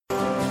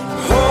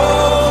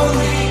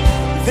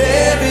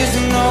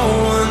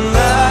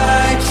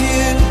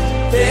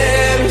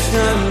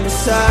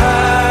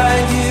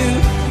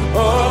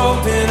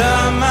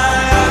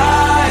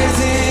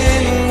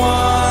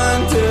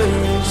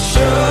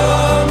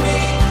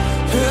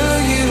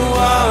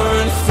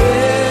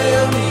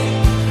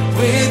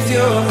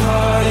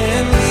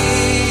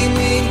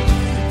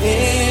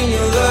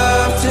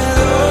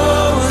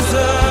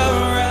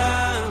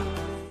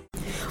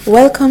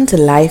Welcome to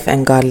Life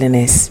and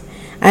Godliness.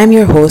 I am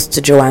your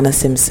host, Joanna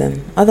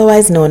Simpson,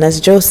 otherwise known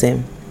as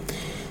Josim.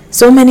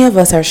 So many of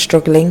us are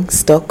struggling,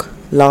 stuck,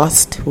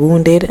 lost,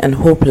 wounded, and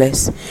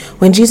hopeless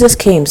when Jesus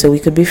came so we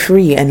could be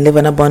free and live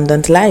an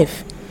abundant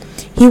life.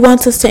 He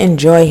wants us to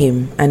enjoy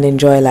Him and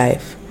enjoy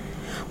life.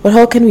 But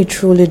how can we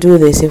truly do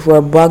this if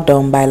we're bogged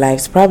down by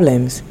life's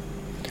problems?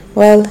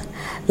 Well,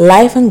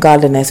 Life and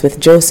Godliness with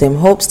Josim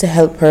hopes to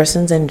help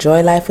persons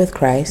enjoy life with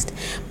Christ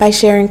by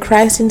sharing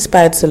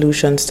Christ-inspired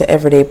solutions to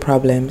everyday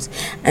problems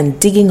and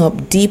digging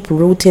up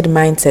deep-rooted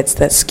mindsets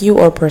that skew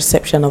our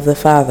perception of the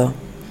Father.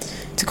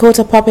 To quote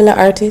a popular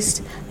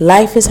artist,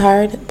 life is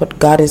hard, but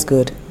God is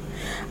good,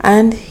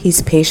 and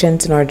He's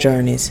patient in our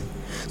journeys.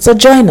 So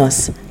join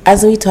us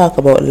as we talk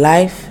about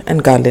life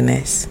and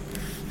godliness.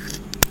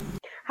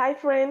 Hi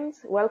friends,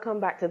 welcome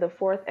back to the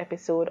fourth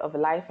episode of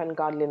Life and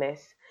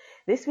Godliness.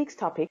 This week's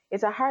topic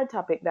is a hard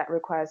topic that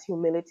requires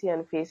humility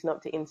and facing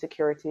up to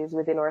insecurities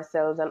within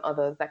ourselves and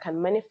others that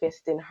can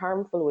manifest in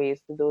harmful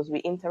ways to those we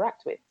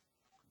interact with.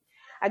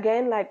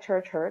 Again, like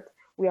church hurt,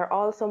 we are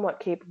all somewhat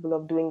capable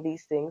of doing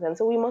these things, and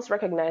so we must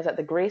recognize that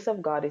the grace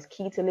of God is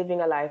key to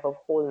living a life of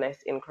wholeness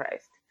in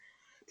Christ.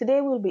 Today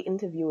we'll be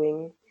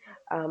interviewing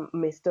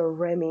Mr.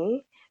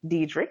 Remy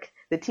Diedrich,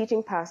 the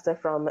teaching pastor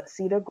from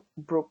Cedar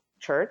Brook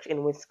Church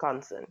in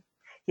Wisconsin.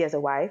 He has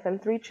a wife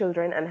and 3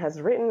 children and has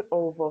written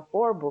over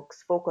 4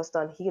 books focused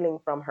on healing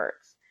from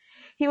hurts.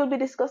 He will be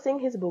discussing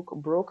his book,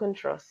 Broken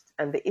Trust,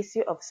 and the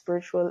issue of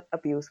spiritual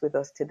abuse with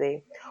us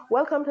today.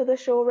 Welcome to the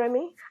show,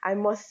 Remy. I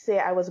must say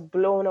I was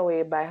blown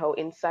away by how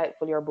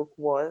insightful your book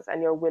was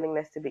and your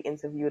willingness to be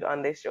interviewed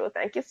on this show.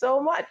 Thank you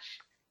so much.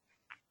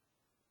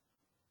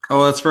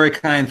 Oh, that's very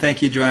kind.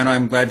 Thank you, Joanna.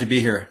 I'm glad to be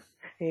here.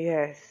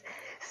 Yes.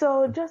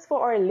 So just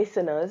for our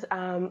listeners,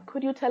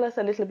 could you tell us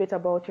a little bit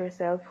about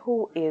yourself?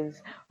 Who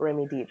is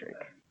Remy Diedrich?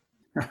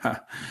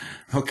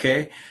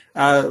 Okay.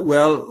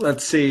 Well,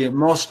 let's see.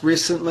 Most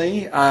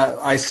recently,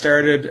 I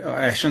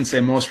shouldn't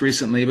say most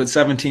recently, but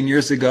 17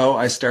 years ago,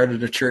 I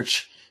started a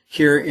church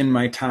here in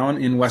my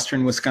town in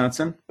western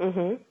Wisconsin.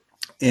 Mm-hmm.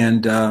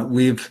 And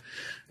we've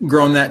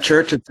grown that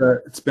church.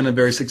 It's been a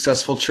very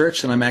successful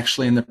church, and I'm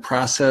actually in the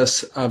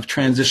process of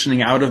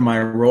transitioning out of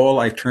my role.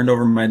 I turned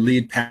over my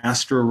lead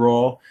pastor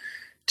role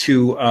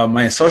to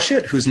my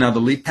associate, who's now the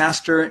lead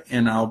pastor,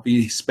 and I'll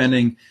be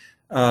spending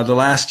the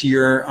last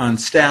year on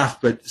staff,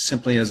 but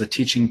simply as a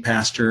teaching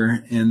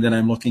pastor, and then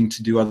I'm looking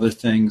to do other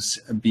things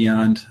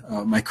beyond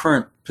my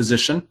current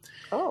position.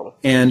 Oh.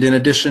 And in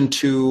addition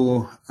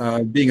to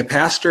being a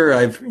pastor,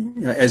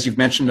 as you've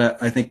mentioned,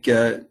 I think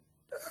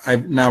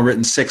I've now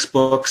written 6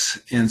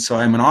 books, and so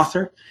I'm an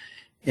author.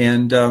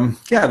 And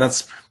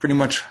that's pretty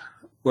much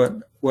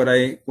what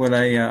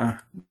I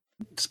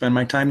spend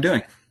my time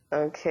doing.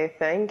 Okay,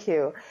 thank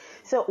you.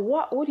 So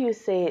what would you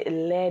say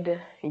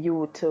led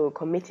you to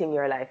committing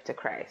your life to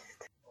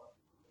Christ?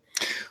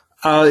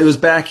 It was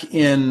back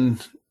in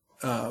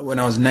when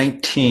I was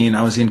 19.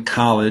 I was in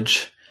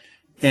college,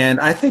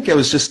 and I think it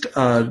was just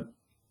an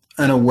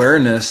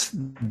awareness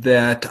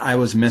that I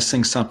was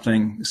missing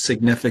something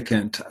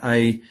significant.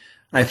 I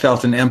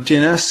felt an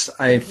emptiness.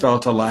 I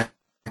felt a lack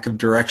of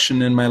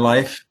direction in my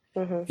life.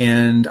 Mm-hmm.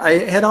 And I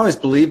had always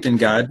believed in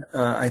God.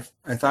 I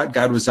thought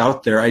God was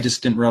out there. I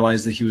just didn't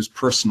realize that He was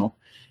personal.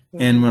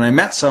 Mm-hmm. And when I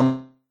met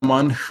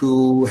someone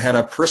who had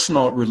a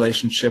personal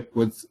relationship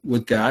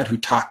with God, who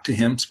talked to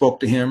Him, spoke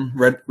to Him,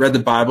 read the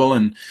Bible,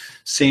 and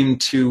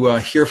seemed to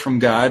hear from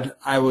God,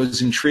 I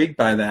was intrigued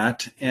by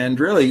that. And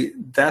really,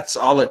 that's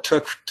all it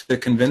took to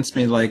convince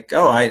me, I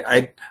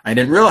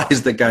didn't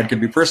realize that God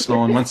could be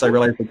personal. And once I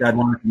realized that God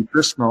wanted to be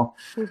personal,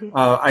 mm-hmm.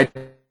 I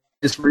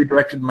just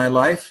redirected my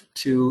life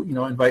to,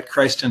 invite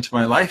Christ into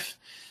my life,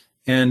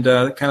 and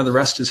kind of the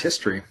rest is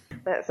history.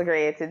 That's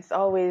great. It's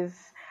always,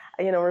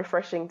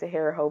 refreshing to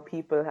hear how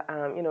people,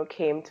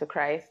 came to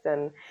Christ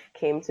and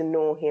came to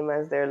know Him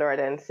as their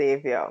Lord and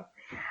Savior.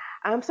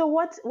 So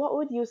what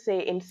would you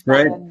say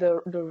inspired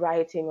the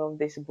writing of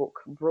this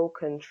book,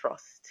 Broken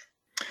Trust?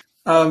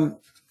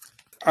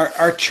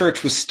 Our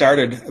church was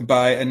started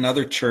by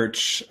another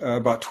church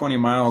about 20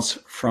 miles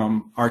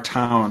from our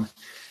town.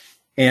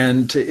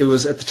 And it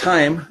was at the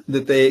time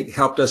that they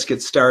helped us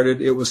get started.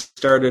 It was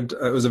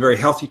a very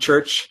healthy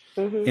church,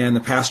 mm-hmm. and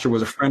the pastor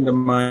was a friend of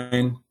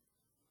mine.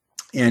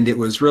 And it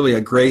was really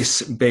a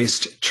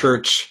grace-based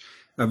church,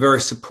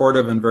 very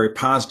supportive and very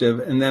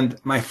positive. And then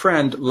my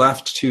friend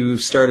left to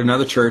start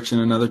another church in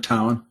another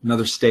town,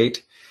 another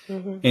state.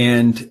 Mm-hmm.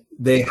 And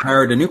they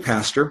hired a new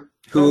pastor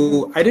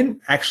who mm-hmm. I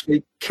didn't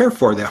actually care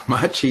for that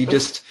much.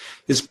 His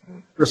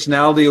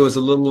personality was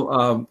a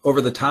little over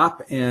the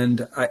top,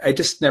 and I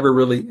just never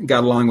really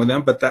got along with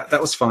him, but that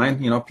was fine.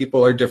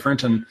 People are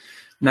different, and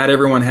not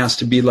everyone has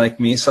to be like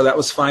me, so that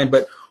was fine.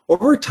 But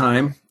over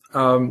time,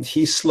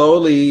 he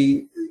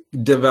slowly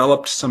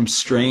developed some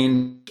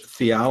strange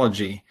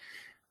theology,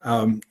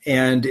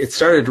 and it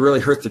started to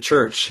really hurt the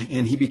church,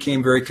 and he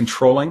became very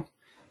controlling,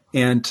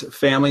 and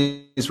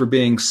families were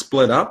being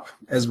split up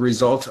as a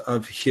result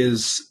of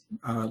his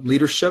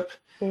leadership.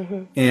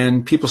 Mm-hmm.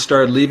 And people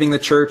started leaving the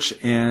church,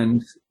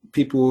 and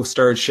people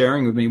started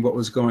sharing with me what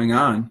was going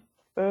on.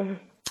 Mm.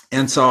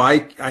 And so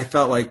I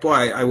felt like,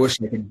 boy, I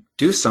wish I could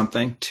do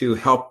something to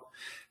help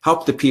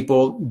the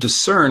people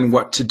discern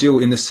what to do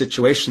in this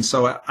situation.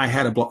 So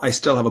I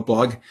still have a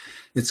blog.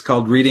 It's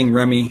called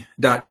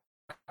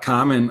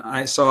readingremy.com. And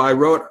I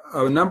wrote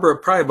a number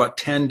of, probably about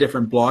 10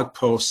 different blog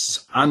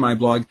posts on my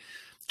blog,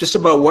 just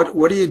about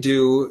what do you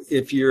do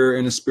if you're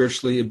in a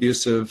spiritually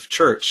abusive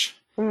church,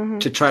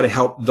 to try to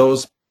help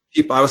those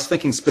people. I was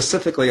thinking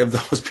specifically of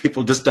those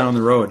people just down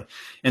the road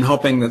and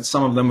hoping that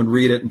some of them would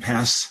read it and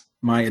pass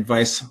my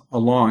advice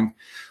along.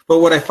 But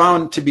what I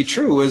found to be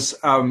true was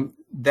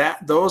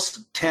that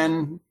those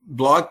 10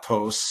 blog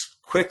posts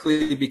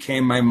quickly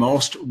became my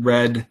most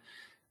read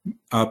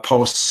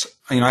posts.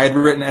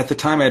 At the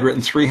time I had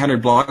written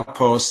 300 blog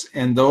posts,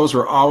 and those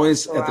were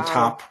always at the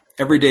top.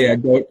 Every day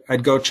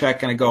I'd go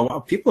check, and I'd go, wow,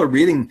 people are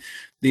reading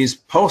these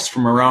posts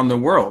from around the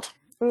world.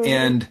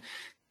 And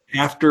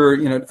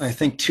after, I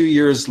think 2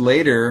 years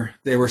later,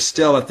 they were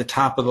still at the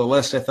top of the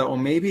list. I thought, well,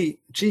 maybe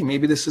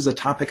this is a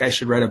topic I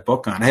should write a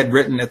book on.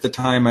 At the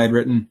time I had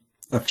written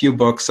a few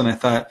books, and I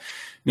thought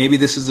maybe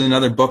this is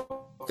another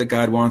book that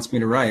God wants me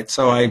to write.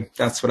 So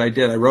that's what I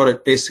did. I wrote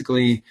it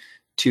basically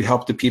to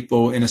help the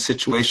people in a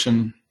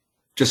situation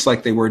just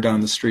like they were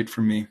down the street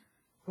from me.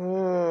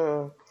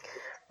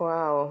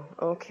 Wow.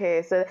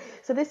 Okay. So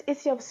this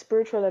issue of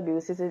spiritual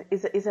abuse is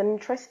an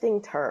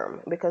interesting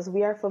term, because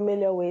we are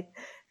familiar with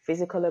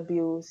physical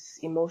abuse,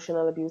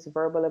 emotional abuse,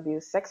 verbal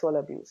abuse, sexual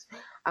abuse.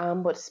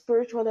 But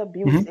spiritual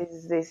abuse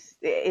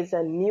is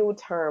a new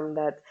term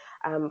that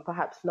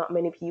perhaps not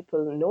many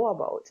people know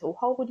about. So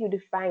how would you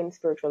define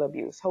spiritual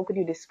abuse? How could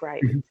you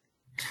describe it?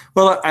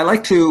 Well,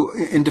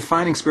 in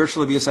defining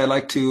spiritual abuse, I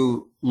like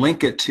to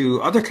link it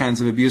to other kinds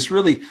of abuse.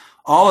 Really,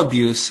 all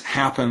abuse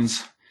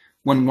happens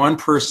when one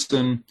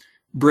person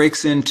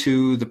breaks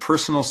into the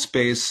personal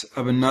space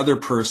of another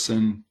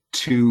person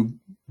to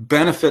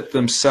benefit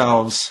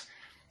themselves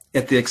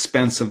at the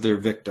expense of their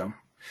victim.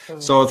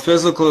 So with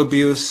physical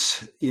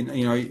abuse,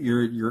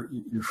 you're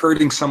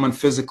hurting someone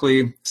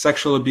physically.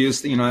 Sexual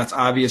abuse, that's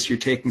obvious. You're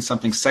taking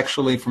something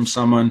sexually from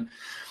someone.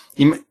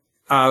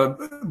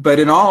 But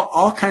in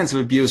all kinds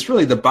of abuse,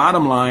 really the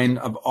bottom line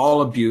of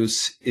all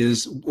abuse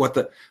is what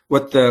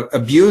the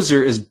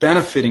abuser is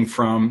benefiting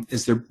from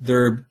is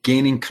they're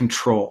gaining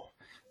control.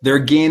 They're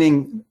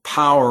gaining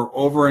power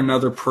over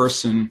another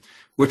person,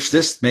 which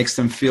this makes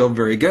them feel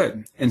very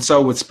good. And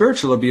so with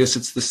spiritual abuse,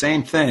 it's the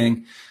same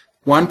thing.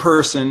 One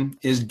person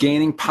is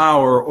gaining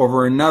power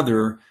over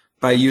another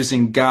by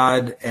using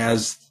God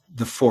as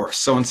the force.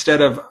 So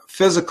instead of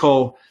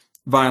physical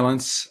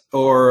violence,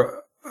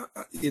 or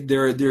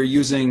they're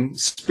using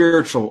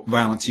spiritual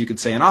violence, you could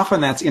say. And often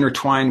that's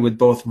intertwined with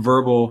both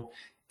verbal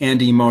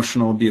and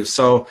emotional abuse.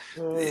 So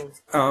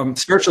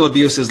spiritual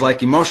abuse is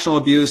like emotional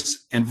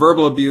abuse and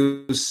verbal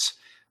abuse,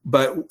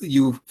 but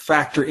you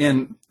factor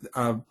in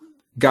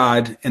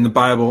God and the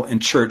Bible and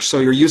church. So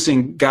you're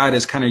using God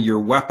as kind of your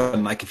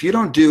weapon. Like, if you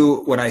don't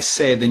do what I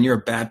say, then you're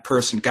a bad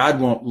person. God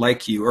won't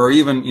like you. Or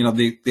even,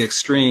 the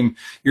extreme,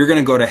 you're going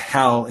to go to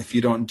hell if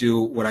you don't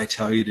do what I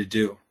tell you to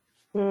do.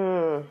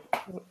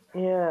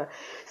 Yeah.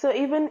 So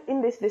even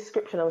in this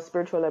description of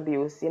spiritual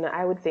abuse,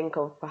 I would think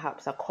of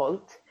perhaps a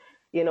cult.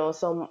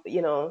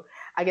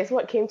 I guess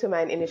what came to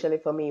mind initially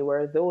for me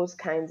were those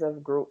kinds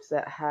of groups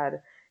that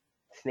had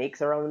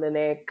snakes around the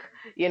neck,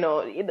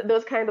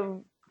 those kind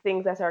of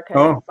things that are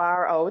kind of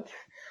far out.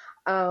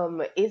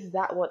 Is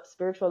that what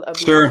spiritual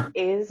abuse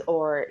is,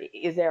 or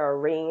is there a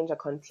range, a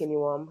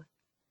continuum?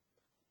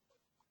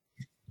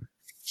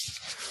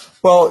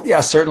 Well,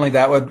 yeah, certainly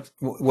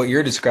what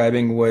you're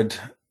describing would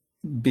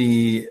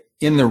be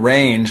in the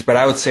range, but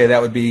I would say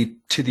that would be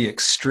to the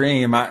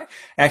extreme.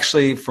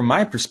 Actually, from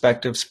my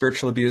perspective,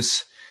 spiritual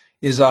abuse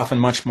is often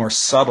much more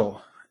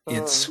subtle.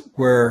 It's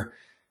where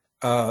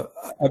a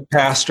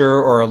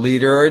pastor or a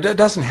leader, or it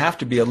doesn't have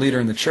to be a leader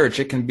in the church.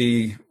 It can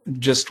be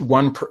just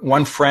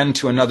one friend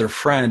to another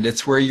friend.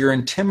 It's where you're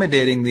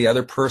intimidating the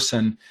other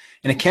person,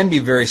 and it can be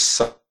very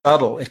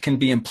subtle. It can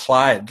be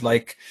implied.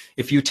 Like,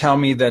 if you tell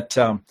me that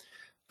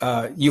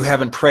you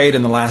haven't prayed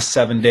in the last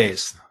 7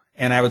 days,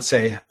 and I would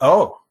say,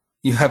 "Oh,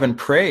 you haven't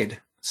prayed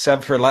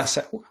for the last.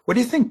 What do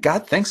you think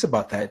God thinks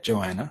about that,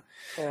 Joanna?"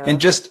 Yeah.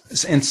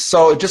 And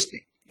so just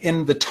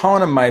in the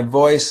tone of my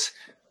voice,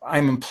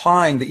 I'm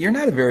implying that you're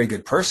not a very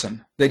good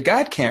person, that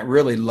God can't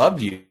really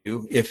love you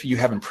if you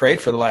haven't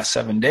prayed for the last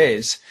 7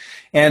 days.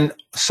 And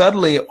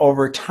suddenly,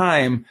 over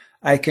time,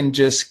 I can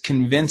just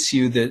convince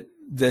you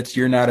that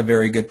you're not a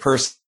very good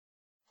person.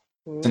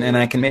 And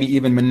I can maybe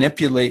even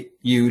manipulate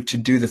you to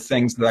do the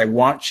things that I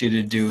want you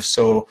to do,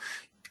 so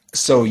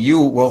you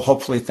will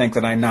hopefully think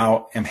that I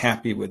now am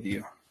happy with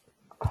you.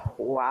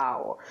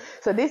 Wow.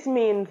 So this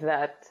means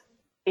that,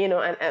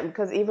 and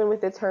because even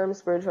with the term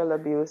spiritual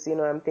abuse,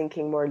 I'm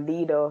thinking more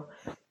leader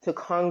to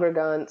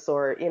congregants,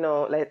 or,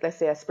 let's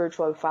say a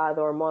spiritual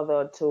father or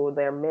mother to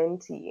their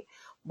mentee.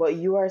 But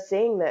you are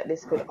saying that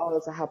this could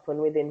also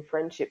happen within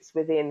friendships,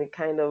 within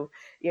kind of,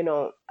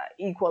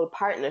 equal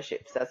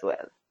partnerships as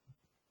well.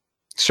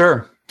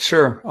 Sure,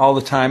 all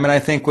the time. And I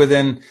think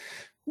within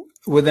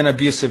within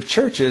abusive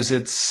churches,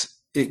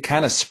 it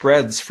kind of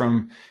spreads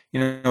from,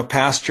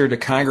 pastor to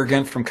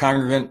congregant, from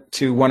congregant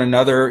to one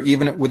another,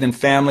 even within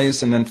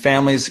families, and then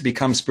families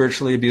become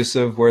spiritually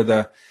abusive,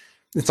 where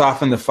it's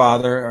often the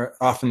father or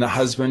often the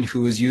husband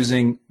who is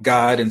using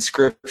God and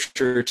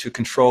scripture to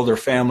control their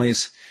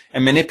families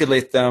and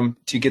manipulate them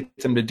to get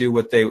them to do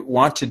what they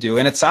want to do.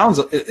 And it sounds,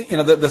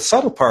 the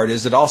subtle part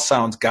is it all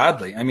sounds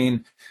godly. I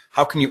mean,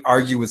 how can you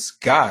argue with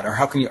God, or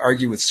how can you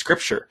argue with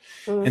scripture?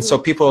 Mm-hmm. And so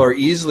people are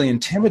easily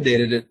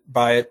intimidated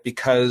by it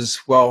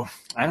because, well,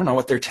 I don't know,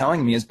 what they're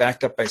telling me is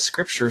backed up by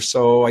scripture,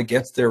 so I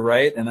guess they're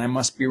right and I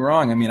must be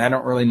wrong. I mean, I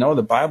don't really know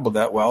the Bible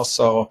that well,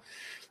 so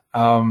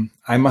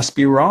I must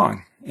be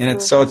wrong.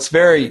 And so it's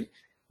very,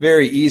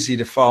 very easy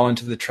to fall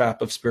into the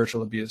trap of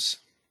spiritual abuse.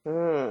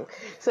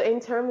 So in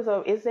terms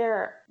of, is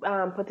there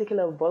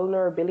particular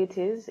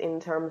vulnerabilities in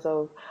terms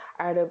of,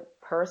 are the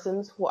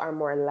persons who are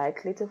more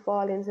likely to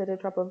fall into the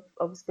trap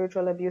of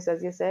spiritual abuse,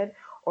 as you said,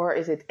 or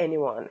is it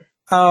anyone?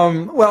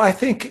 Well, I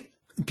think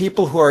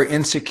people who are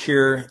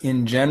insecure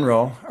in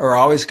general are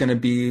always going to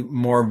be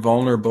more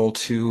vulnerable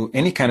to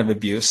any kind of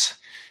abuse.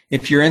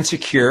 If you're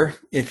insecure,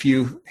 if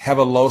you have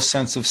a low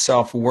sense of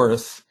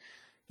self-worth,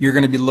 you're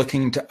going to be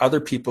looking to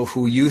other people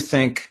who you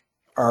think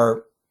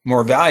are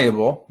more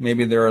valuable.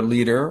 Maybe they're a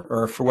leader,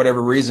 or for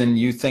whatever reason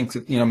you think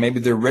that, maybe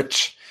they're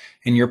rich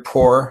and you're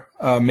poor.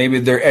 Maybe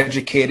they're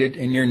educated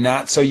and you're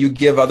not. So you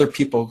give other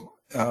people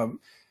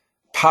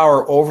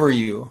power over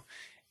you.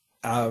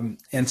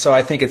 And so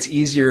I think it's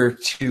easier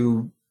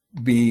to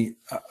be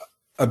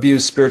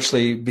abused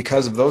spiritually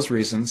because of those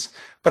reasons.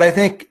 But I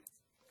think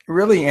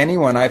really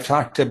anyone, I've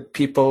talked to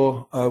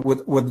people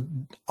with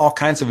all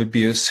kinds of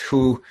abuse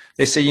who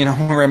they say,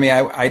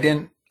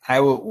 Remy,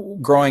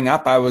 growing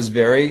up, I was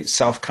very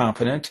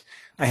self-confident.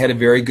 I had a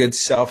very good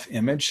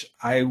self-image.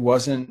 I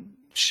wasn't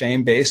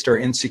shame-based or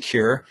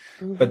insecure.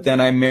 Mm-hmm. But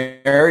then I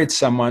married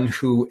someone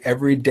who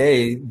every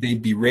day they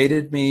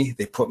berated me,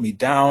 they put me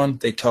down,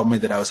 they told me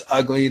that I was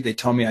ugly, they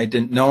told me I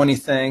didn't know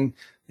anything.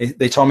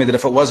 They told me that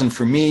if it wasn't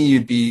for me,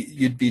 you'd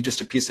be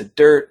just a piece of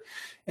dirt.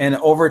 And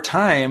over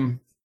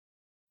time,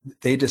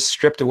 they just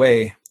stripped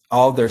away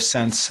all their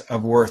sense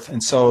of worth.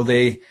 And so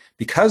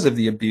because of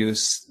the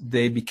abuse,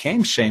 they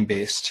became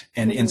shame-based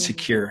and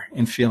insecure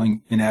and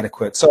feeling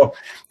inadequate. So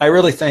I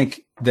really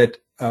think that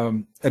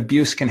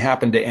abuse can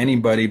happen to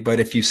anybody, but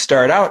if you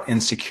start out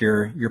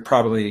insecure, you're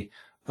probably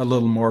a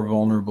little more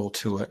vulnerable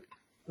to it.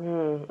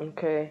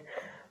 Okay.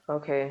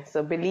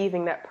 So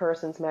believing that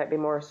persons might be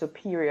more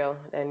superior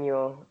than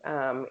you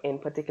in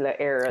particular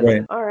areas.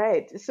 Right. All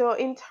right. So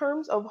in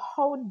terms of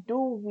how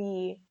do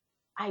we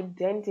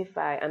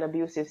identify an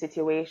abusive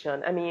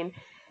situation? I mean,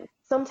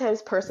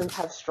 sometimes persons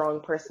have strong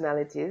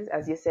personalities,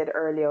 as you said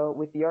earlier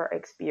with your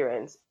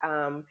experience.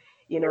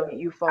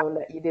 You found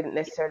that you didn't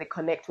necessarily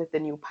connect with the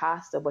new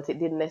pastor, but it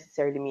didn't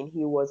necessarily mean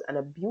he was an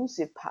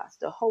abusive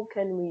pastor. How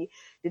can we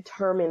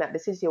determine that the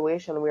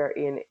situation we're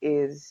in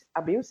is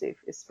abusive,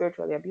 is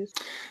spiritually abusive?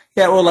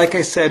 Yeah, well, like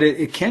I said,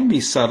 it can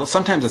be subtle.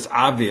 Sometimes it's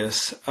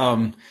obvious,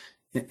 and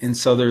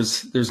so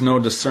there's no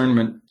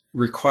discernment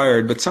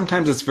required, but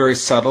sometimes it's very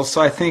subtle.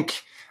 So I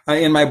think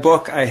in my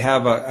book, I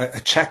have a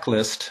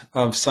checklist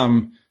of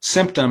some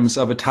symptoms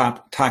of a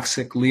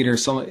toxic leader.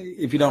 So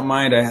if you don't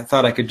mind, I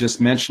thought I could just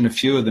mention a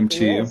few of them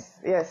to you.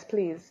 Yes,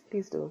 please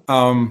do.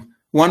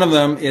 One of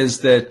them is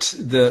that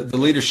the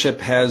leadership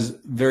has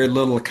very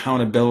little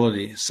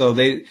accountability. So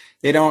they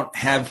don't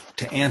have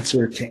to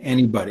answer to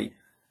anybody.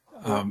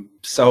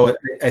 So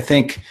I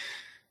think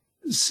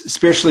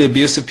spiritually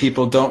abusive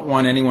people don't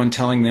want anyone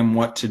telling them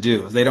what to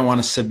do. They don't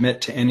want to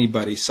submit to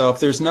anybody. So if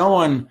there's no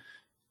one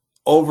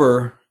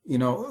over,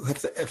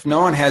 if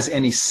no one has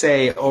any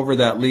say over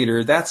that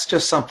leader, that's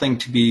just something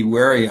to be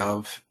wary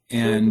of.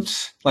 And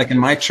like in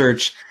my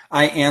church,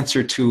 I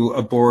answer to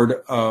a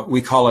board,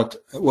 we call it,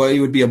 well, it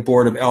would be a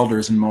board of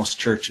elders in most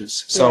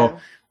churches. So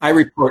I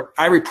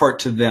report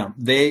to them.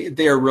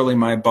 They are really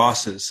my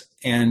bosses,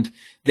 and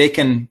they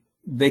can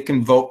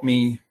vote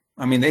me.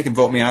 I mean, they can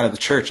vote me out of the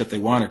church if they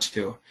wanted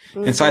to.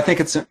 And so I think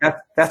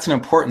that's an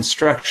important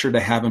structure to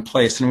have in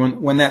place.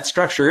 And when that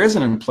structure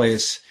isn't in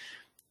place,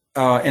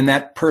 and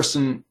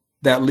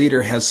that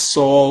leader has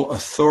sole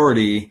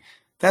authority,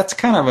 that's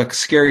kind of a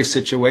scary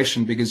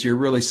situation because you're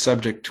really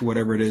subject to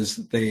whatever it is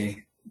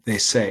they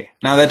say.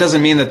 Now, that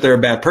doesn't mean that they're a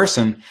bad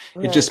person.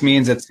 Yeah. It just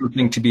means it's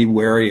something to be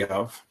wary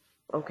of.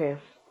 Okay,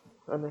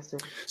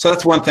 understood. So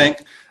that's one thing.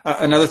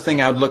 Another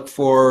thing I would look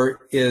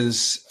for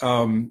is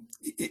how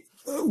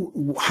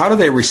do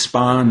they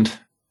respond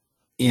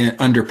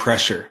under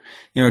pressure?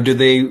 Do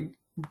they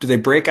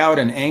break out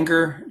in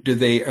anger?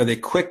 Are they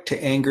quick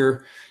to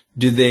anger?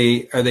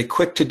 Are they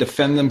quick to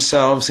defend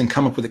themselves and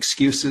come up with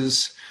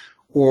excuses?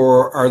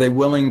 Or are they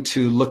willing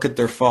to look at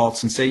their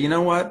faults and say, you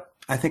know what?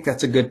 I think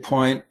that's a good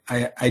point.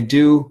 I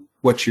do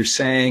what you're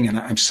saying, and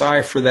I'm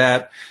sorry for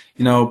that.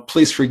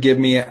 Please forgive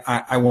me.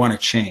 I want to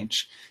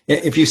change.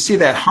 If you see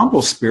that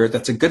humble spirit,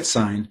 that's a good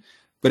sign.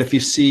 But if you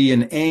see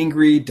an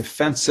angry,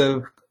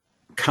 defensive,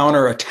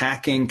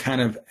 counter-attacking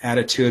kind of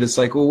attitude, it's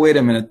like, well, wait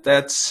a minute.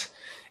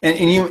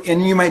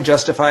 and you might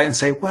justify it and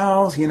say,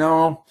 well,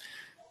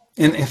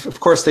 and if, of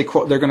course, they're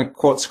going to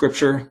quote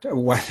scripture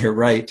why they're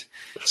right.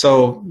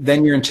 So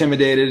then you're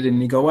intimidated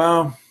and you go,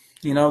 well,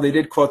 they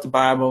did quote the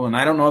Bible, and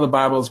I don't know the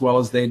Bible as well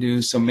as they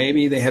do, so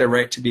maybe they had a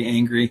right to be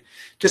angry.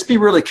 Just be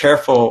really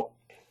careful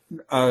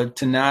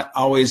to not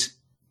always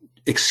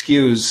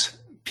excuse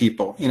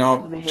people.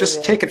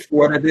 Just take it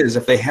for what it is.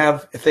 If they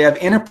have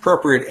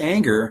inappropriate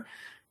anger,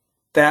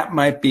 that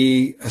might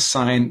be a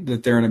sign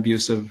that they're an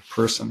abusive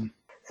person.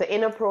 So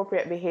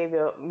inappropriate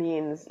behavior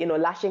means,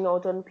 lashing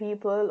out on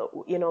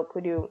people.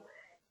 Could you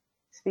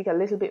speak a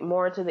little bit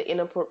more to the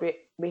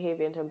inappropriate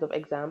behavior in terms of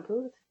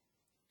examples?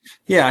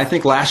 Yeah, I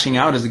think lashing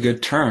out is a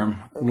good term,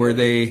 where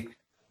they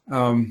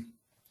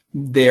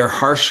are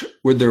harsh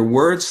with their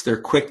words.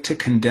 They're quick to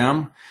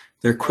condemn.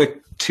 They're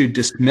quick to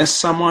dismiss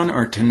someone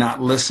or to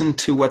not listen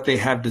to what they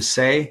have to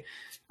say.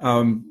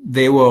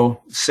 They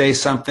will say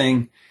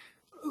something.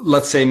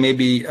 Let's say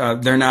maybe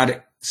they're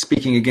not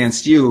speaking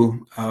against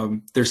you.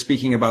 They're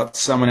speaking about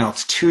someone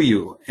else to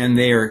you, and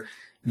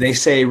they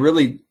say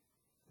really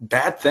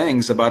bad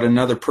things about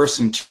another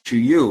person to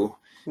you,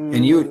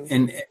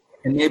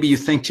 and maybe you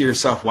think to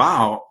yourself,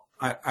 wow,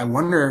 I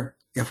wonder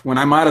if when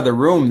I'm out of the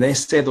room, they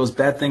say those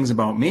bad things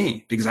about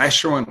me, because I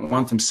sure wouldn't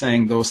want them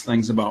saying those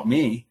things about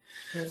me.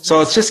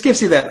 So it just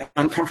gives you that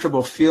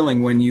uncomfortable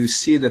feeling when you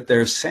see that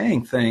they're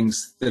saying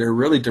things that are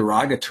really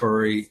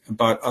derogatory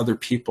about other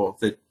people,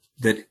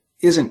 that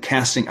isn't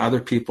casting other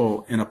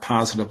people in a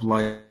positive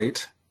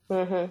light.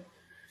 Yeah.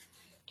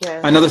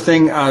 Another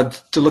thing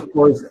to look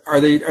for is, are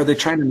they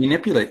trying to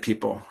manipulate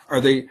people?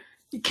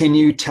 Can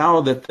you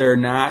tell that they're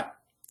not,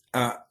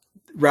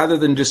 rather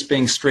than just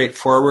being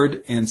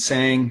straightforward and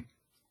saying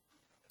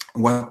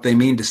what they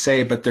mean to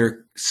say, but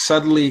they're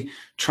subtly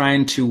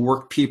trying to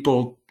work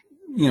people,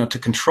 to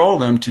control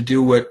them, to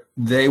do what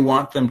they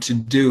want them to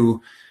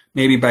do,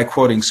 maybe by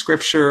quoting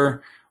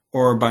scripture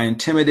or by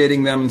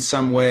intimidating them in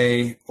some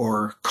way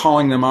or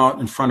calling them out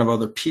in front of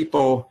other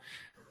people.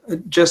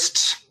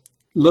 Just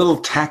little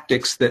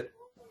tactics that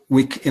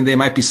and they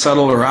might be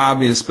subtle or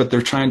obvious, but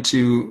they're trying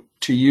to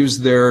use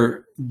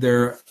their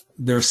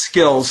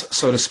skills,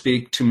 so to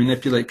speak, to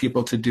manipulate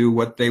people to do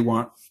what they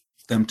want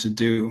them to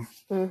do.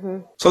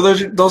 So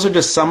those are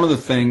just some of the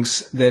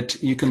things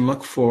that you can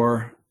look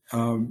for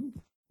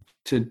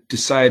to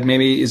decide,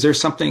 maybe, is there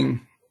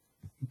something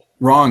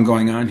wrong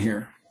going on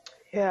here?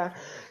 Yeah.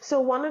 So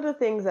one of the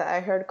things that I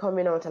heard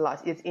coming out a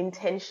lot is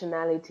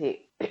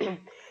intentionality.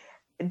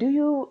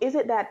 Is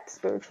it that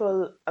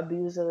spiritual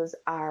abusers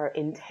are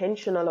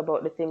intentional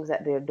about the things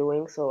that they're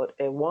doing? So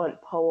they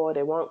want power,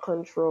 they want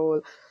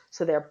control,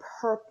 so they're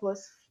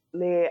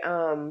purposely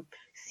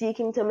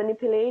seeking to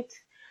manipulate?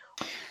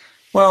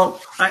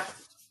 Well,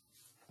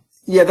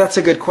 yeah, that's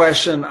a good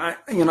question.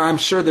 I'm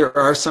sure there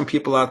are some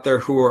people out there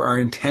who are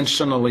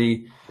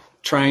intentionally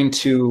trying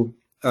to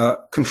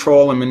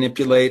control and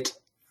manipulate.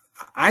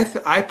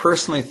 I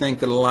personally think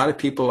that a lot of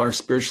people are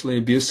spiritually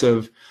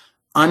abusive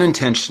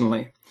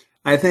unintentionally.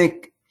 I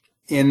think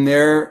in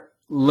their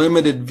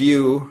limited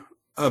view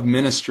of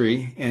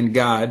ministry and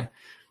God,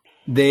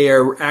 they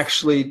are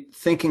actually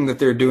thinking that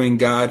they're doing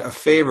God a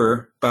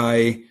favor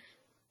by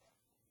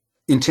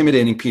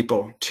intimidating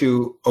people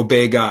to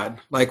obey God.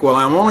 Like, well,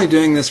 I'm only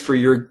doing this for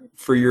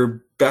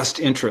your best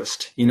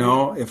interest.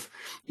 If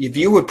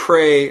you would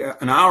pray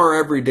an hour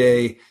every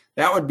day,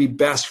 that would be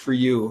best for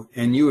you,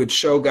 and you would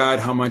show God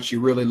how much you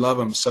really love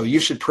him. So you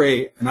should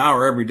pray an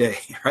hour every day,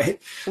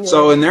 right? Yeah.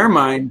 So in their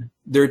mind,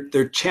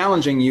 they're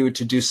challenging you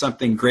to do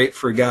something great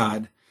for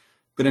God.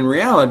 But in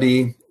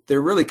reality,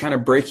 they're really kind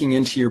of breaking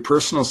into your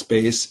personal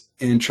space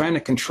and trying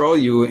to control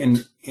you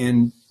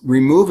and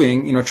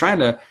removing, trying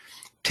to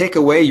take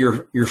away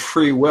your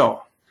free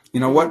will.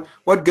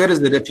 What good is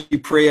it if you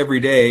pray every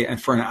day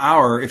and for an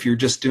hour if you're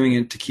just doing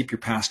it to keep your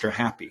pastor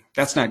happy?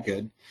 That's not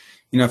good.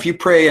 If you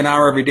pray an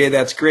hour every day,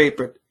 that's great,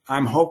 but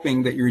I'm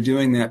hoping that you're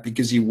doing that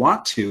because you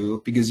want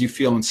to, because you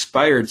feel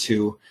inspired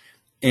to,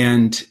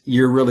 and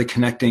you're really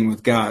connecting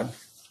with God.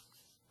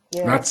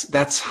 Yeah.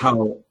 That's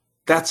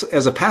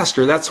as a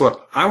pastor, that's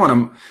what I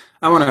want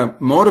to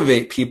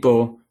motivate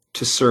people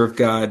to serve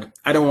God.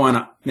 I don't want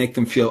to make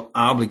them feel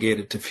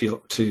obligated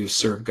to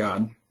serve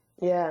God.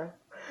 Yeah.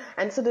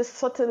 And so the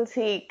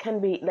subtlety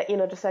can be,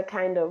 just a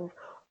kind of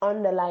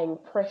underlying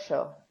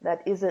pressure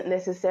that isn't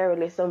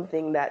necessarily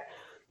something that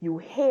you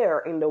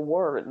hear in the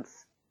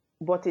words,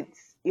 but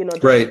it's,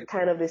 just right.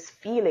 Kind of this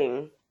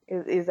feeling.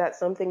 Is that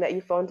something that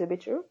you found to be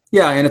true?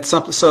 Yeah, and it's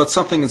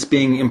something that's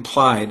being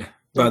implied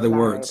by the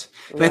words.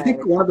 And right. I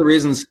think one of the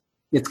reasons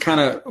it's kind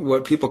of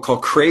what people call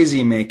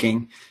crazy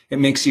making, it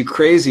makes you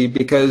crazy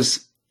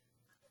because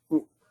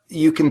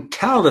you can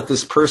tell that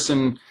this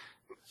person,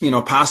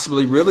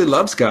 possibly really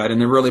loves God and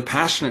they're really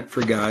passionate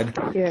for God.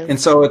 Yeah. And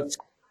so it's,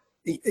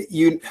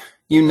 you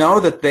know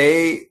that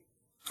they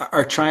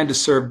are trying to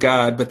serve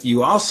God, but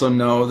you also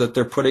know that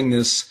they're putting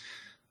this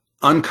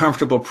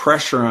uncomfortable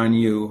pressure on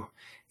you.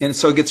 And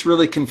so it gets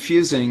really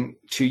confusing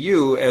to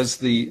you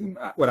as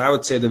what I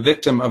would say the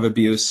victim of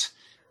abuse,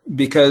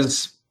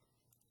 because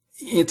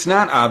it's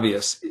not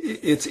obvious.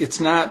 It's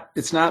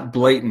not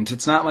blatant.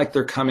 It's not like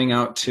they're coming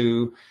out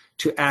to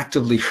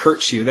actively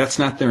hurt you. That's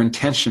not their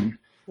intention.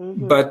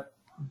 Mm-hmm. But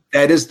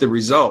that is the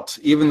result.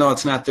 Even though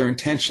it's not their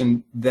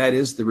intention, that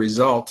is the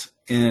result.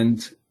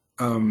 And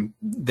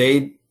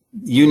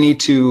you need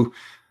to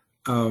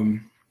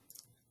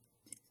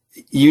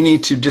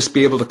just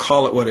be able to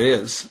call it what it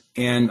is.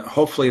 And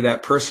hopefully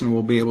that person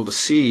will be able to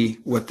see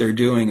what they're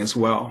doing as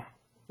well.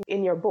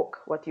 In your book,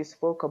 what you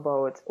spoke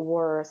about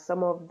were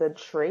some of the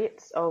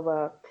traits of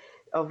a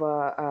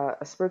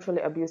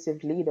spiritually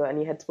abusive leader,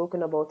 and you had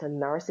spoken about a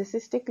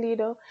narcissistic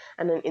leader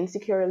and an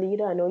insecure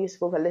leader. I know you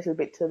spoke a little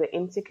bit to the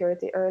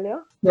insecurity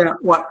earlier. Yeah,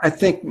 well, I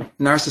think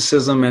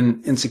narcissism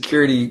and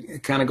insecurity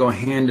kind of go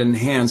hand in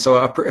hand.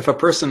 So if a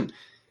person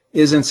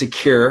is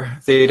insecure,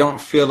 they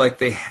don't feel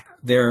like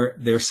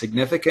they're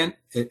significant,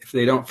 if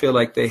they don't feel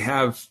like they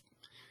have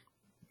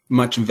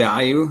much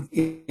value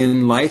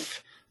in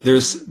life,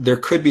 there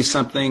could be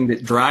something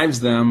that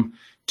drives them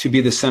to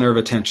be the center of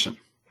attention.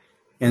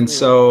 And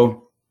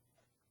so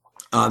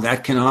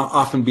that can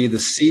often be the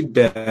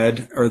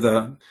seedbed or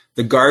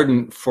the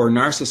garden for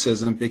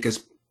narcissism,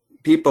 because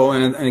people,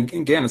 and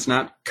again, it's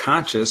not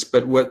conscious,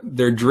 but what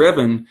they're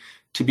driven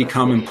to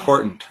become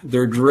important.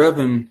 They're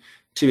driven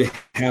to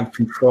have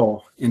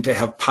control and to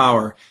have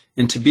power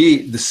and to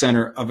be the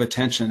center of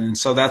attention. And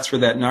so that's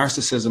where that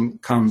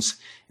narcissism comes.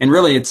 And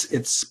really,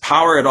 it's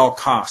power at all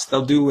costs.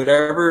 They'll do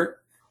whatever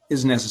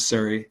is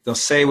necessary. They'll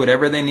say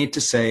whatever they need to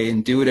say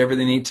and do whatever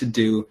they need to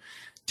do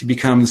to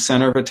become the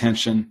center of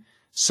attention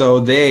so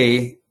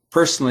they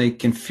personally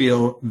can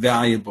feel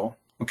valuable.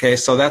 Okay,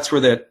 so that's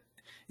where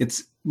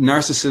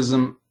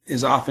narcissism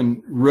is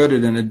often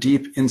rooted in a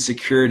deep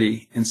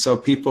insecurity. And so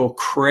people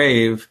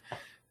crave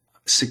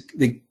to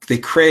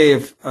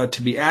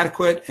be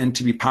adequate and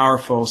to be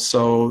powerful,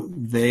 so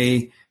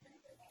they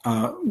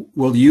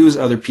will use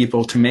other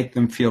people to make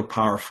them feel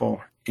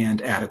powerful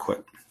and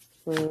adequate.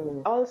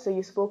 Also,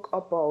 you spoke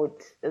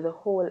about the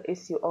whole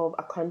issue of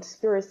a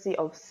conspiracy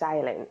of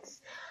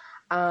silence,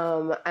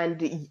 and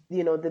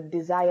the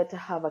desire to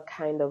have a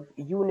kind of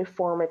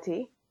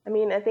uniformity. I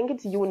mean, I think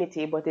it's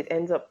unity, but it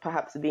ends up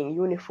perhaps being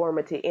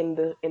uniformity in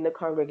the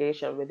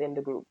congregation, within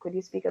the group. Could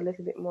you speak a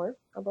little bit more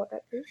about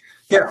that, please?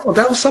 Yeah, well,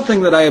 that was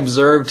something that I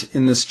observed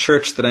in this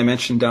church that I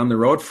mentioned down the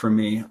road from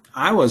me.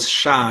 I was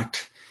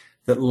shocked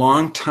that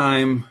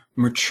longtime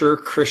mature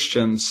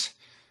Christians,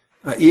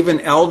 even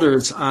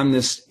elders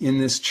in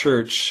this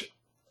church,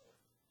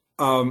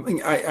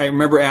 I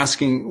remember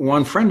asking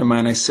one friend of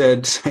mine, I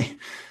said,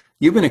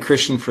 "You've been a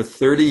Christian for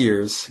 30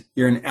 years.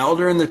 You're an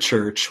elder in the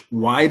church.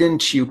 Why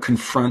didn't you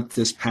confront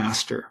this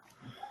pastor?"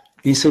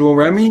 He said, "Well,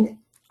 Remy,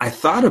 I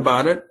thought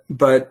about it,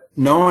 but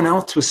no one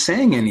else was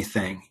saying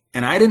anything.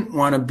 And I didn't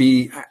want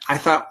to I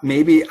thought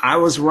maybe I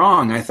was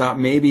wrong. I thought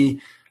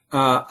maybe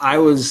I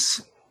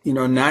was,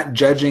 not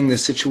judging the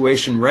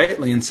situation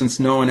rightly. And since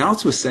no one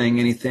else was saying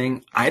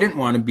anything, I didn't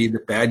want to be the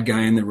bad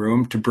guy in the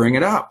room to bring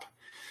it up."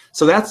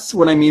 So that's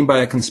what I mean by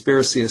a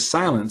conspiracy of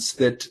silence,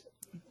 that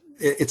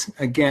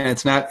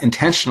it's not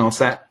intentional.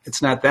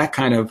 It's not that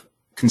kind of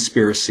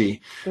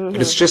conspiracy, but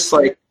it's just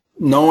like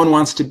no one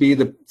wants to be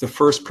the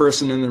first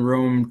person in the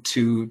room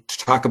to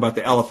talk about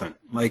the elephant.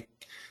 Like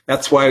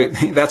that's where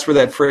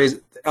that phrase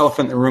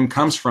 "elephant in the room"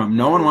 comes from.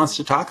 No one wants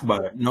to talk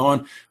about it. No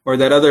one, or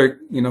that other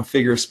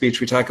figure of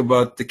speech we talk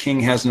about, the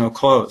king has no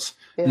clothes.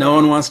 Yeah. No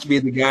one wants to be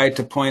the guy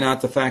to point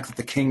out the fact that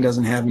the king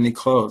doesn't have any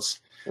clothes.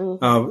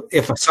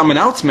 If someone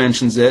else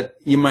mentions it,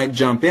 you might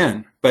jump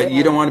in, but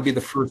you don't want to be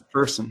the first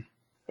person.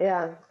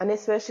 Yeah, and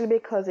especially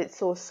because it's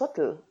so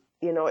subtle,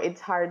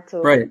 it's hard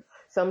to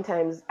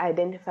sometimes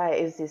identify,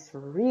 is this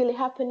really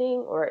happening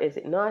or is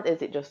it not?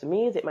 Is it just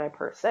me? Is it my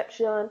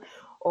perception?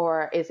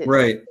 Or is it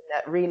something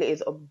that really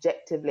is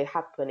objectively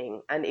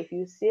happening? And if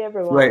you see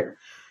everyone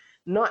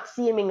not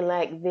seeming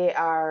like they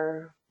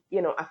are,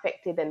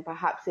 affected, then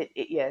perhaps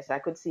yes, I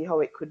could see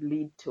how it could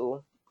lead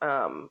to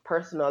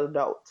personal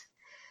doubt,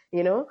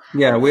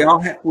 Yeah, we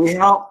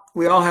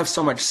all have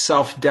so much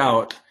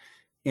self-doubt.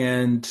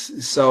 And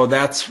so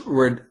that's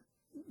where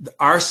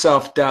our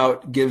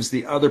self-doubt gives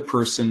the other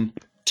person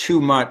too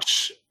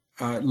much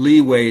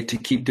leeway to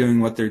keep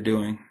doing what they're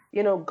doing.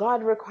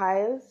 God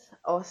requires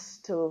us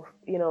to,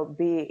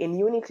 be in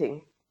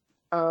unity.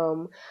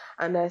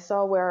 And I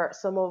saw where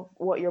some of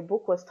what your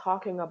book was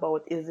talking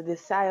about is the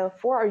desire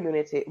for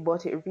unity,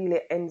 but it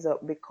really ends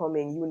up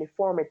becoming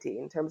uniformity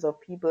in terms of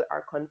people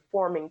are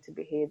conforming to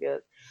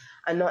behaviors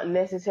and not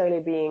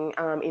necessarily being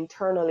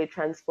internally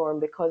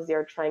transformed because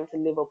they're trying to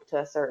live up to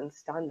a certain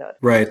standard.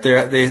 Right.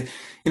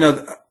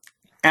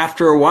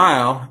 After a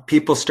while,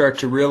 people start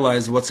to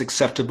realize what's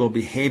acceptable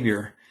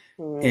behavior,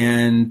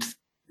 and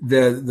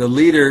the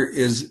leader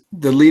is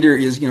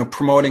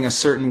promoting a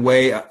certain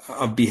way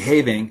of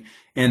behaving,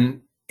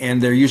 and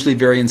they're usually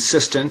very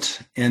insistent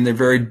and they're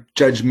very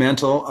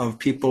judgmental of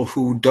people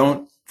who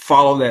don't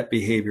follow that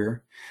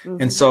behavior,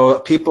 and so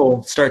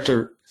people start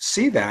to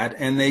see that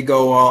and they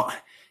go, well,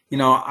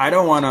 I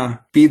don't want to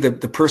be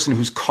the person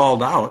who's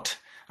called out.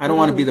 I don't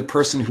want to be the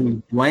person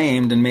who's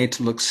blamed and made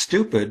to look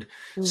stupid.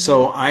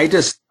 So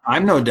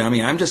I'm no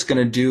dummy. I'm just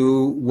going to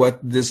do what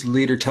this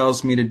leader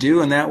tells me to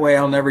do. And that way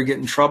I'll never get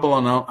in trouble,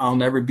 and I'll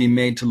never be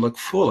made to look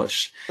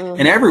foolish.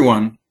 And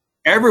everyone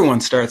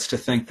starts to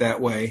think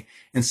that way.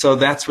 And so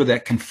that's where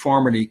that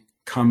conformity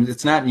comes.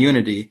 It's not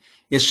unity.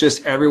 It's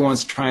just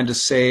everyone's trying to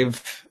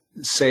save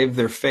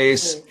their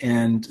face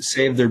and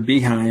save their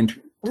behind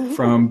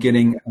from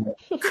getting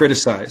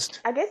criticized.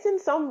 I guess in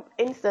some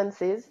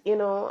instances,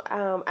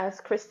 as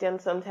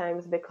Christians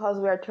sometimes, because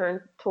we are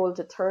told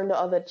to turn the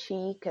other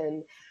cheek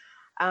and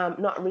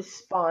not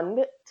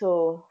respond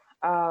to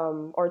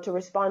or to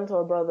respond to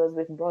our brothers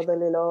with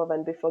brotherly love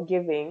and be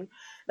forgiving,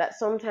 that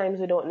sometimes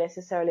we don't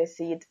necessarily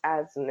see it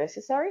as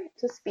necessary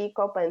to speak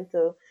up and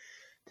to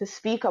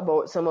speak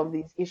about some of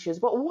these issues.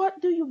 But what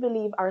do you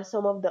believe are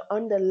some of the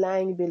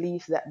underlying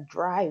beliefs that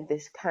drive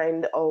this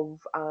kind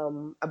of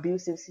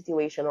abusive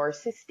situation or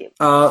system?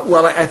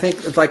 Well, I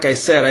think, like I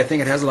said, I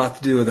think it has a lot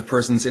to do with a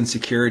person's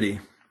insecurity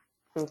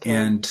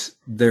and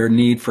their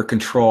need for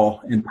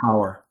control and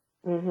power.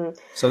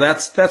 So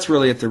that's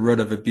really at the root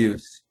of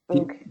abuse.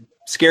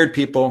 Scared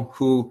people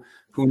who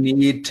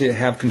need to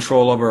have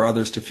control over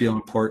others to feel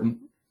important.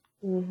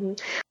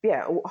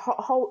 Yeah.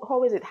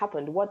 How has it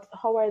happened?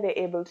 How are they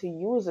able to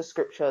use the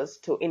scriptures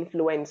to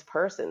influence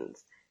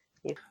persons?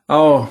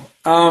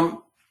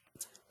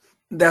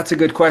 That's a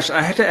good question.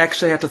 I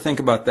had to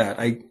think about that.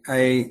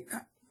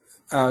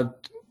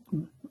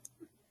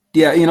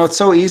 It's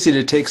so easy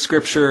to take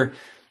scripture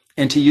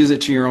and to use it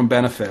to your own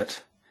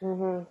benefit.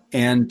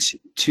 And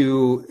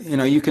to,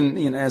 you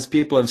can, as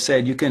people have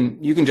said, you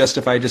can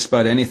justify just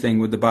about anything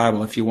with the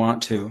Bible if you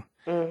want to.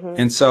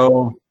 And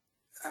so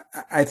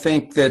I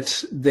think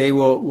that they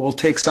will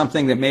take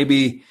something that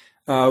maybe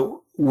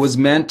was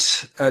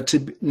meant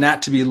to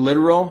not to be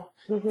literal,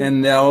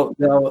 and they'll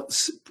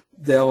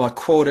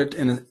quote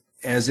it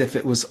as if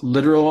it was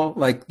literal,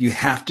 like you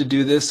have to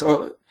do this.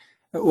 Or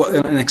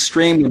an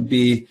extreme would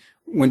be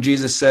when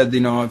Jesus said,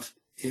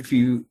 if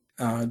you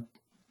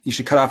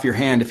should cut off your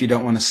hand if you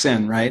don't want to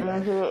sin, right?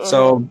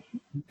 So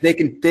they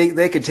could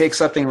take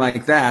something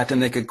like that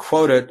and they could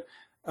quote it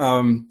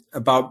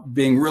about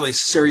being really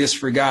serious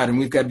for God, and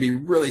we've got to be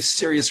really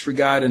serious for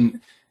God, and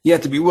you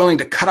have to be willing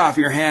to cut off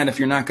your hand if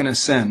you're not going to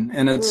sin.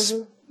 And it's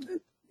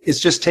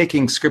just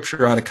taking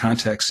scripture out of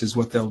context is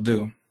what they'll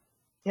do.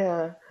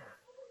 Yeah,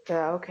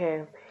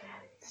 okay.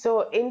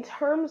 So in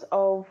terms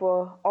of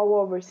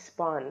our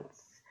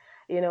response,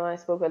 I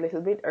spoke a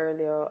little bit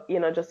earlier,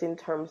 just in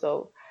terms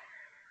of,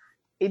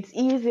 it's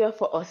easier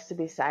for us to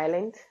be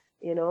silent,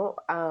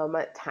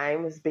 at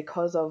times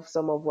because of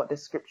some of what the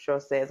scripture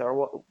says,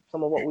 or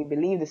some of what we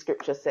believe the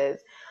scripture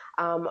says.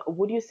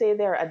 Would you say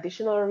there are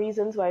additional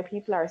reasons why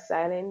people are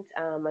silent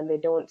and they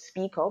don't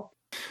speak up?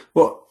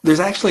 Well, there's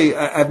actually,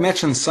 I've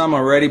mentioned some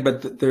already,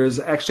 but there's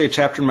actually a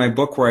chapter in my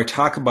book where I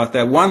talk about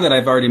that. One that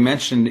I've already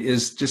mentioned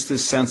is just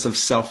this sense of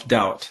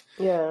self-doubt.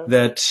 Yeah.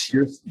 That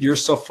you're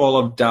so full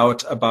of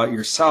doubt about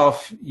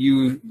yourself.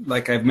 You,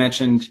 like I've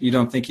mentioned, you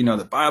don't think you know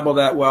the Bible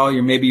that well.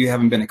 Maybe you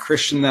haven't been a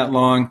Christian that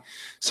long.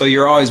 So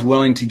you're always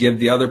willing to give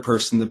the other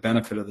person the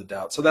benefit of the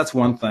doubt. So that's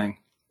one thing.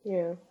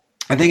 Yeah.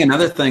 I think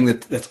another thing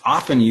that's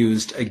often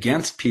used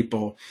against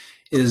people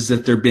is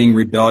that they're being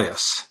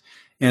rebellious.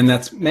 And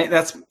that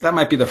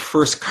might be the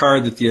first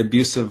card that the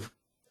abusive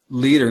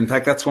leader, in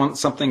fact, that's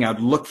something I'd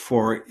look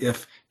for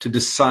to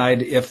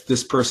decide if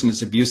this person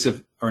is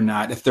abusive or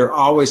not. If they're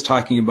always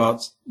talking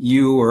about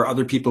you or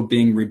other people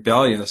being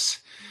rebellious,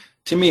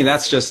 to me,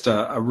 that's just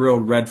a real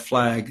red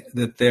flag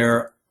that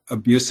they're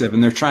abusive,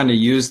 and they're trying to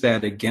use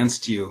that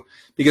against you,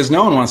 because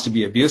no one wants to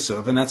be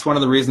abusive. And that's one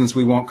of the reasons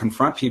we won't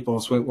confront people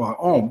is, well,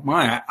 oh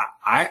my,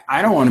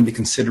 I don't want to be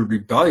considered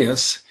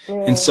rebellious.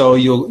 Yeah. And so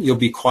you'll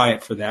be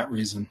quiet for that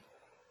reason.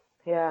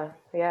 Yeah.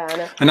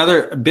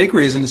 Another big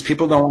reason is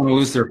people don't want to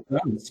lose their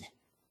friends.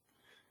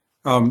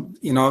 I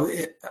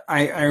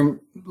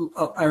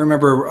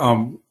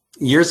remember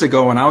years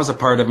ago when I was a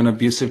part of an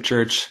abusive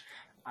church,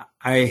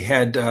 I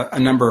had a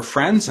number of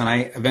friends, and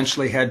I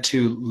eventually had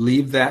to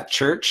leave that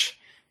church,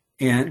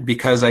 and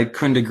because I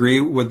couldn't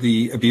agree with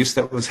the abuse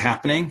that was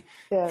happening.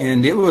 Yeah.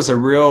 And it was a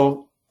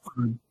real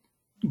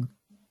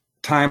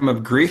time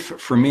of grief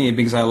for me,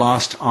 because I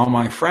lost all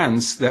my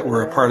friends that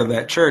were a part of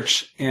that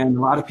church. And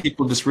a lot of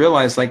people just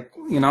realized, like,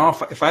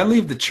 if I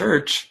leave the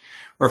church,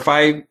 or if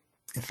I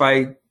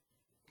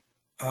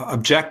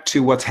object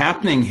to what's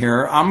happening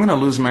here, I'm going to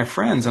lose my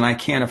friends, and I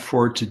can't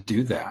afford to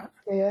do that.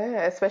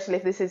 Yeah, especially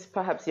if this is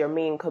perhaps your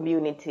main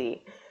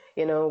community,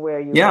 where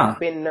you've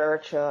been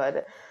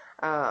nurtured,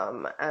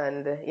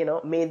 and,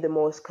 made the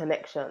most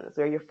connections,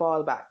 where you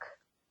fall back.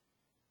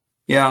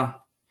 Yeah.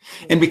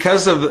 And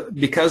because of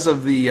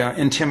the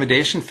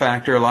intimidation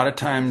factor, a lot of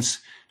times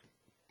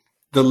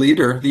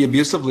the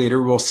abusive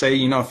leader will say,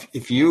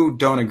 if you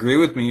don't agree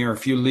with me, or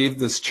if you leave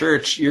this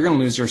church, you're going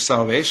to lose your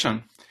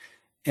salvation.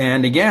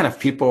 And again, if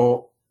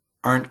people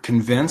aren't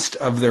convinced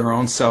of their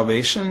own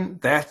salvation,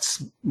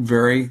 that's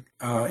very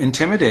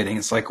intimidating.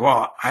 It's like,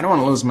 well, I don't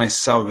want to lose my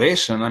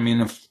salvation. I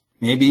mean,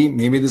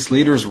 maybe this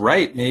leader's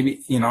right.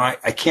 Maybe,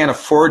 I can't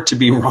afford to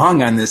be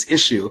wrong on this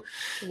issue.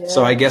 Yeah.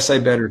 So I guess I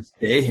better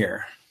stay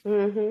here.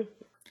 Mm-hmm.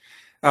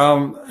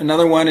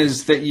 Another one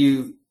is that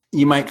you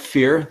might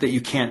fear that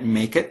you can't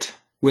make it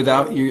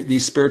without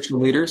these spiritual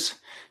leaders.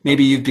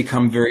 Maybe you've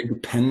become very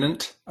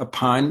dependent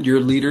upon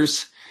your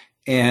leaders,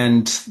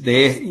 and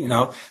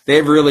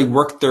they've really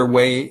worked their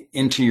way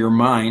into your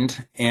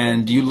mind,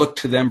 and you look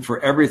to them for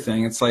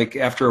everything. It's like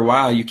after a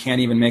while, you can't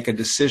even make a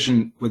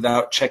decision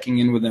without checking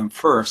in with them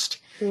first.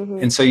 Mm-hmm.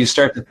 And so you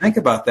start to think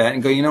about that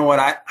and go, you know what,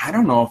 I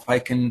don't know if I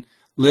can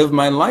live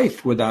my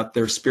life without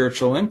their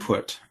spiritual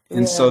input.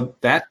 And so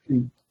that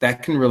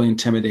can really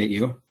intimidate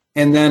you.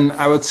 And then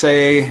I would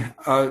say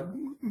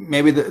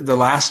maybe the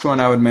last one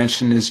I would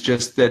mention is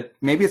just that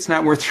maybe it's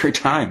not worth your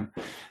time.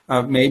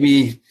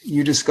 Maybe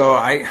you just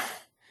go,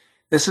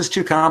 this is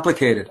too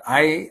complicated.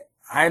 I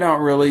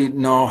don't really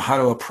know how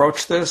to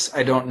approach this.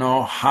 I don't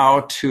know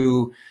how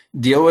to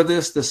deal with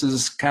this. This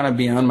is kind of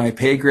beyond my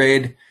pay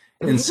grade.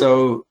 And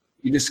so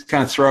you just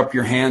kind of throw up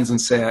your hands and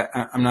say,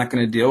 I'm not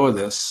going to deal with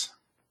this.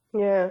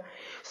 Yeah.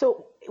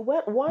 So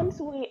once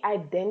we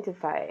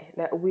identify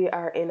that we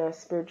are in a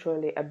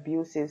spiritually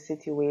abusive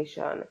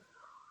situation,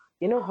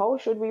 how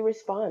should we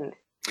respond?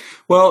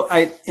 Well,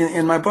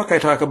 in my book, I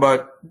talk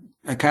about,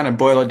 I kind of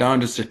boil it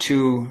down just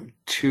to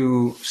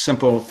two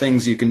simple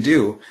things you can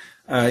do.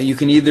 You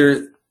can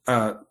either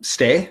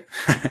stay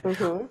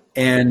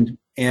and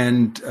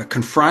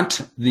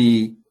confront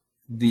the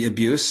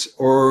abuse,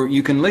 or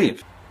you can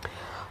leave.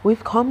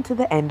 We've come to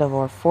the end of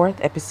our 4th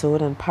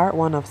episode and part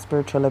 1 of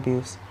spiritual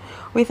abuse.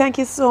 We thank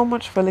you so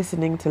much for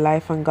listening to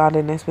Life and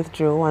Godliness with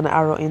Joe on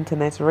Arrow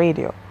Internet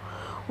Radio.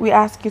 We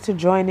ask you to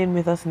join in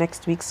with us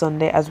next week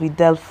Sunday as we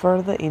delve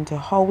further into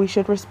how we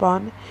should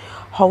respond,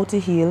 how to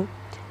heal,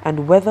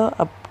 and whether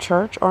a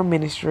church or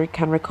ministry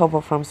can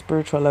recover from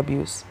spiritual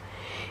abuse.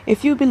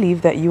 If you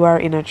believe that you are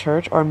in a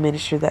church or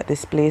ministry that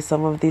displays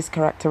some of these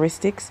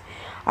characteristics,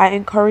 I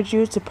encourage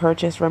you to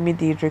purchase Remy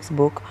Diedrich's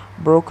book,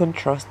 Broken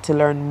Trust, to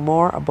learn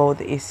more about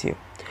the issue,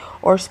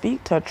 or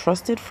speak to a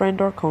trusted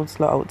friend or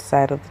counselor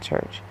outside of the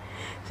church.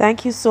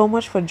 Thank you so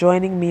much for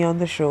joining me on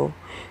the show.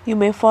 You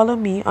may follow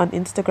me on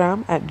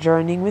Instagram at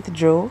Journeying with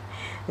Joe.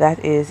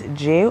 That is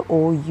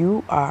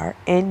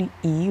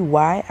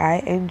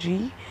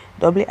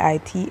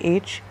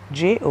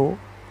JOURNEYINGWITHJO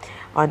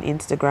on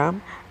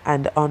Instagram,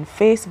 and on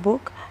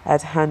Facebook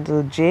at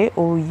handle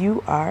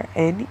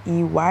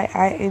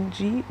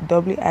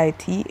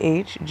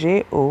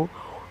JOURNEYINGWITHJO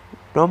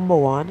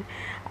 1,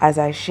 as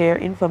I share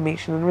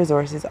information and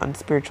resources on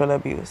spiritual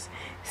abuse.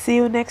 See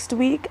you next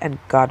week, and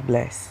God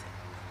bless.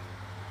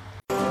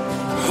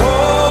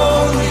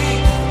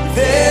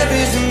 There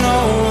is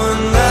no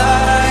one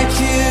like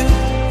you.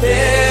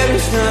 There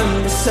is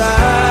none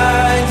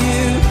beside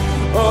you.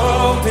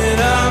 Open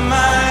up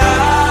my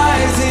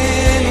eyes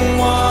in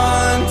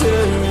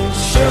wonder and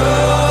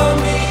show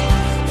me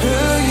who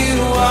you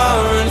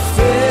are and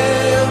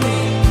fill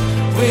me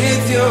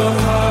with your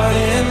heart.